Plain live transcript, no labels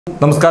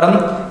നമസ്കാരം.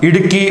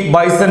 Idukki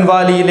bison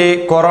വാലിയിലെ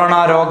corona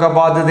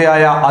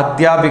രോഗബാധിതയായ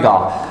അധ്യാപിക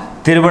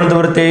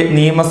തിരുവനന്തപുരത്തെ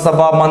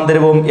നിയമസഭാ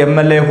മന്ദിരവും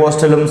MLA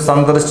ഹോസ്റ്റലും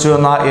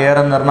സന്ദർശിച്ചുവെന്ന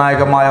ഏറെ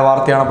നിർണായകമായ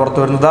വാർത്തയാണ്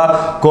പുറത്തുവരുന്നത്.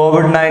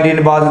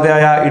 COVID-19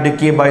 ബാധിതയായ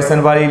ഇടുക്കി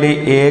ബൈസൺ വാലിയിലെ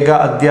ഏക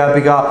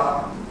അധ്യാപിക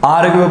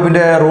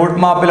ആരോഗ്യവകുപ്പിന്റെ റൂട്ട്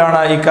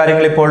മാപ്പിലാണ്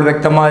ഇക്കാര്യങ്ങൾ ഇപ്പോൾ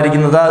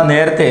വ്യക്തമായിരിക്കുന്നത്.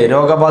 നേരത്തെ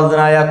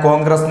രോഗബാധിതനായ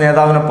കോൺഗ്രസ്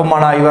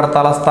നേതാവിനൊപ്പമാണ് ഇവർ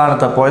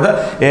തലസ്ഥാനത്ത് പോയത്.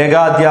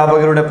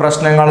 ഏകാധ്യാപകരുടെ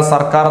പ്രശ്നങ്ങൾ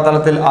സർക്കാർ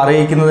തലത്തിൽ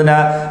അറിയിക്കുന്നതിന്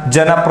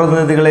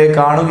ജനപ്രതിനിധികളെ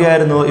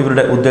കാണുകയായിരുന്നു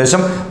ഇവരുടെ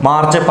ഉദ്ദേശം.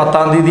 മാർച്ച്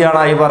 10-ാം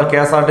തീയതിയാണ് ഇവർ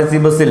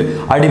KSRTC ബസ്സിൽ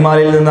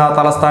അടിമാലിയിൽ നിന്ന്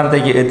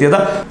തലസ്ഥാനത്തേക്ക് എത്തിയത്.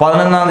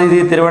 11-ാം തീയതി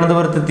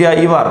തിരുവനന്തപുരത്തെത്തിയ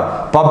ഇവർ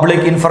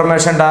പബ്ലിക്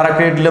ഇൻഫർമേഷൻ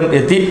ഡയറക്ടറേറ്റിലും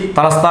എത്തി.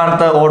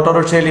 തലസ്ഥാനത്ത്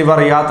ഓട്ടോറിക്ഷയിൽ ഇവർ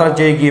യാത്ര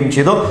ചെയ്യുകയും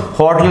ചെയ്തു.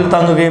 ഹോട്ടലിൽ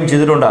തങ്ങുകയും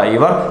ചെയ്തിട്ടുണ്ട്.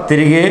 ഇവർ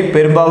തിരികെ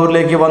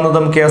പെരുമ്പാവൂരിലേക്ക്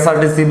വന്നതും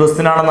KSRTC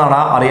ബസ്സിനാണെന്നാണ്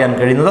അറിയാൻ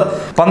കഴിയുന്നത്.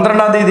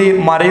 12-ാം തീയതി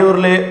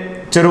മരയൂരിലെ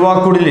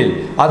ചെറുവാക്കുടിലിൽ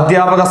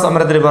അധ്യാപക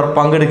സമരത്തിൽ ഇവർ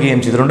പങ്കെടുക്കുകയും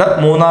ചെയ്തിട്ടുണ്ട്.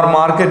 മൂന്നാർ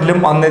മാർക്കറ്റിലും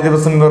അന്നേ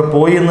ദിവസം ഇവർ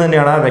പോയി എന്ന്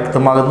തന്നെയാണ്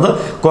വ്യക്തമാകുന്നത്.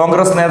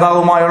 കോൺഗ്രസ്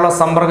നേതാവുമായുള്ള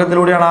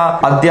സമ്പർക്കത്തിലൂടെയാണ്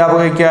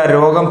അധ്യാപകയ്ക്ക്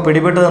രോഗം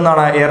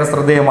പിടിപെട്ടതെന്നാണ് ഏറെ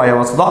ശ്രദ്ധേയമായ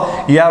വസ്തുത.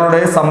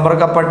 ഇയാളുടെ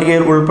സമ്പർക്ക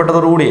പട്ടികയിൽ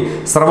ഉൾപ്പെട്ടതോടുകൂടി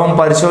സ്രവം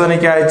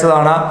പരിശോധനയ്ക്ക്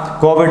അയച്ചതാണ്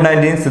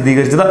COVID-19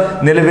 സ്ഥിരീകരിച്ചത്.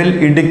 നിലവിൽ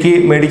ഇടുക്കി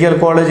മെഡിക്കൽ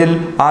കോളേജിൽ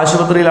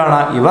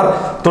ആശുപത്രിയിലാണ് ഇവർ.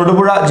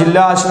 തൊടുപുഴ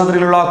ജില്ലാ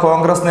ആശുപത്രിയിലുള്ള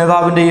കോൺഗ്രസ്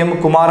നേതാവിന്റെയും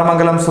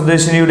കുമാരമംഗലം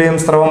സ്വദേശിനിയുടെയും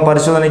സ്രവം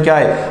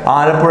പരിശോധനയ്ക്കായി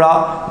ആലപ്പുഴ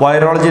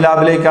വൈറോളജി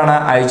ലാബിലേക്കാണ്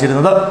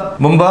അയച്ചിരുന്നത്.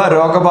 മുമ്പ്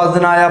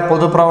രോഗബാധിതനായ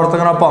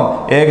പൊതുപ്രവർത്തകനൊപ്പം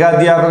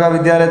ഏകാധ്യാപക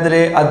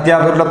വിദ്യാലയത്തിലെ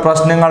അധ്യാപകരുടെ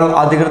പ്രശ്നങ്ങൾ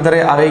അധികൃതരെ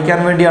അറിയിക്കാൻ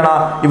വേണ്ടിയാണ്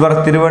ഇവർ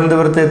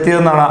തിരുവനന്തപുരത്ത്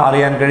എത്തിയതെന്നാണ്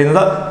അറിയാൻ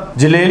കഴിയുന്നത്.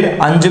 ജില്ലയിൽ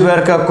 5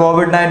 പേർക്ക്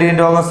COVID-19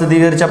 രോഗം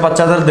സ്ഥിരീകരിച്ച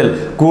പശ്ചാത്തലത്തിൽ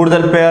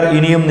കൂടുതൽ പേർ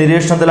ഇനിയും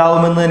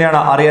നിരീക്ഷണത്തിലാവുമെന്ന് തന്നെയാണ്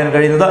അറിയാൻ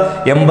കഴിയുന്നത്.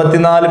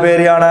 84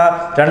 പേരെയാണ്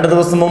 2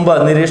 ദിവസം മുമ്പ്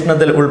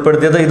നിരീക്ഷണത്തിൽ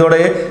ഉൾപ്പെടുത്തിയത്.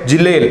 ഇതോടെ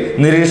ജില്ലയിൽ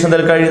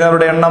നിരീക്ഷണത്തിൽ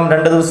കഴിയുന്നവരുടെ എണ്ണം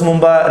 2 ദിവസം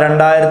മുമ്പ്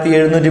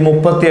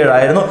 2737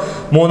 ആയിരുന്നു.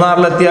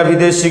 മൂന്നാറിലെത്തിയ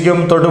വിദേശിക്കും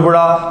തൊടുപുഴ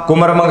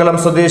കുമരമംഗലം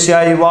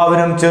സ്വദേശിയായ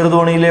യുവാവിനും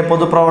ചെറുതോണിയിലെ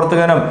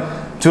പൊതുപ്രവർത്തകനും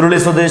ചുരുളി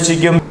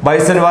സ്വദേശിക്കും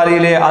ബൈസൺ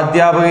വാലിയിലെ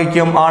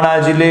അധ്യാപകയ്ക്കും ആണ്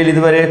ജില്ലയിൽ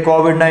ഇതുവരെ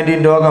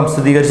COVID-19 രോഗം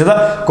സ്ഥിരീകരിച്ചത്.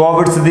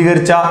 കോവിഡ്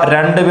സ്ഥിരീകരിച്ച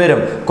 2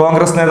 പേരും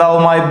കോൺഗ്രസ്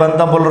നേതാവുമായി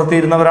ബന്ധം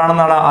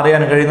പുലർത്തിയിരുന്നവരാണെന്നാണ്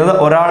അറിയാൻ കഴിയുന്നത്.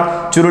 ഒരാൾ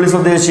ചുരുളി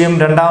സ്വദേശിയും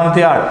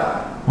രണ്ടാമത്തെ ആൾ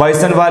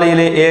ബൈസൺ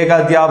വാലിയിലെ ഏക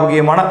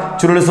അധ്യാപകയുമാണ്.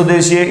 ചുരുളി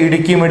സ്വദേശിയെ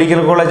ഇടുക്കി മെഡിക്കൽ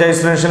കോളേജ്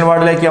ഐസൊലേഷൻ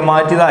വാർഡിലേക്ക്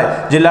മാറ്റിയതായി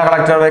ജില്ലാ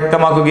കളക്ടർ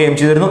വ്യക്തമാക്കുകയും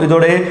ചെയ്തിരുന്നു.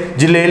 ഇതോടെ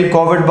ജില്ലയിൽ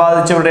കോവിഡ്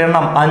ബാധിച്ചവരുടെ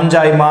എണ്ണം 5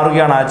 ആയി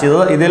മാറുകയാണ്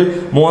ചെയ്തത്. ഇതിൽ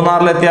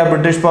മൂന്നാറിലെത്തിയ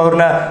ബ്രിട്ടീഷ്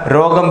പൗരന്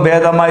രോഗം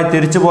ഭേദമായി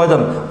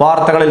തിരിച്ചുപോയതും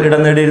വാർത്തകളിൽ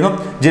ഇടം നേടിയിരുന്നു.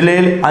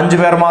 ജില്ലയിൽ 5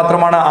 പേർ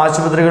മാത്രമാണ്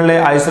ആശുപത്രികളിലെ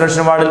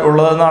ഐസൊലേഷൻ വാർഡിൽ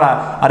ഉള്ളതെന്നാണ്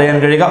അറിയാൻ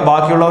കഴിയുക.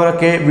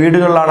 ബാക്കിയുള്ളവരൊക്കെ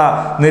വീടുകളിലാണ്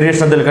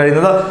നിരീക്ഷണത്തിൽ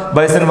കഴിയുന്നത്.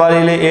 ബൈസൺ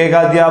വാലിയിലെ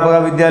ഏകാധ്യാപക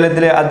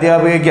വിദ്യാലയത്തിലെ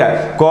അധ്യാപികയ്ക്ക്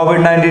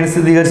COVID-19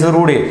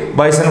 സ്ഥിരീകരിച്ചതോടുകൂടി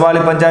ബൈസൺ വാലി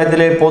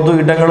പഞ്ചായത്തിലെ പൊതു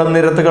ഇടങ്ങളും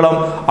നിരത്തുകളും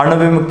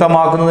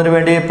അണുവിമുക്തമാക്കുന്നതിന്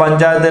വേണ്ടി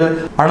പഞ്ചായത്തിൽ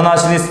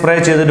അണുനാശിനി സ്പ്രേ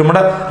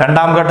ചെയ്തിട്ടുമുണ്ട്.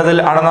 2-ാം ഘട്ടത്തിൽ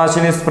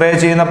അണുനാശിനി സ്പ്രേ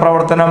ചെയ്യുന്ന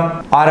പ്രവർത്തനം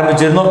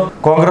ആരംഭിച്ചിരുന്നു.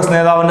 കോൺഗ്രസ്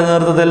നേതാവിന്റെ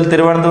നേതൃത്വത്തിൽ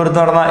തിരുവനന്തപുരത്ത്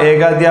നടന്ന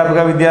ഏകാധ്യാപക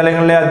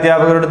വിദ്യാലയങ്ങളിലെ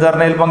അധ്യാപകരുടെ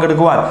ധർണയിൽ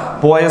പങ്കെടുക്കുവാൻ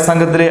പോയ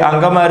സംഘത്തിലെ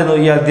അംഗമായിരുന്നു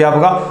ഈ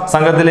അധ്യാപക.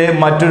 സംഘത്തിലെ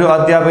മറ്റൊരു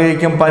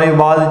അധ്യാപികയ്ക്കും പനി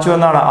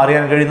ബാധിച്ചുവെന്നാണ്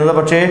അറിയാൻ കഴിയുന്നത്.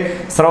 പക്ഷേ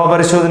സ്രവ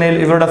പരിശോധനയിൽ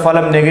ഇവരുടെ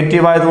ഫലം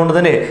നെഗറ്റീവ് ആയതുകൊണ്ട്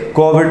തന്നെ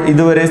കോവിഡ്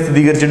ഇതുവരെ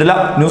സ്ഥിരീകരിച്ചിട്ടില്ല.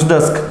 ന്യൂസ്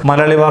ഡെസ്ക്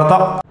മലയാളി വാർത്ത.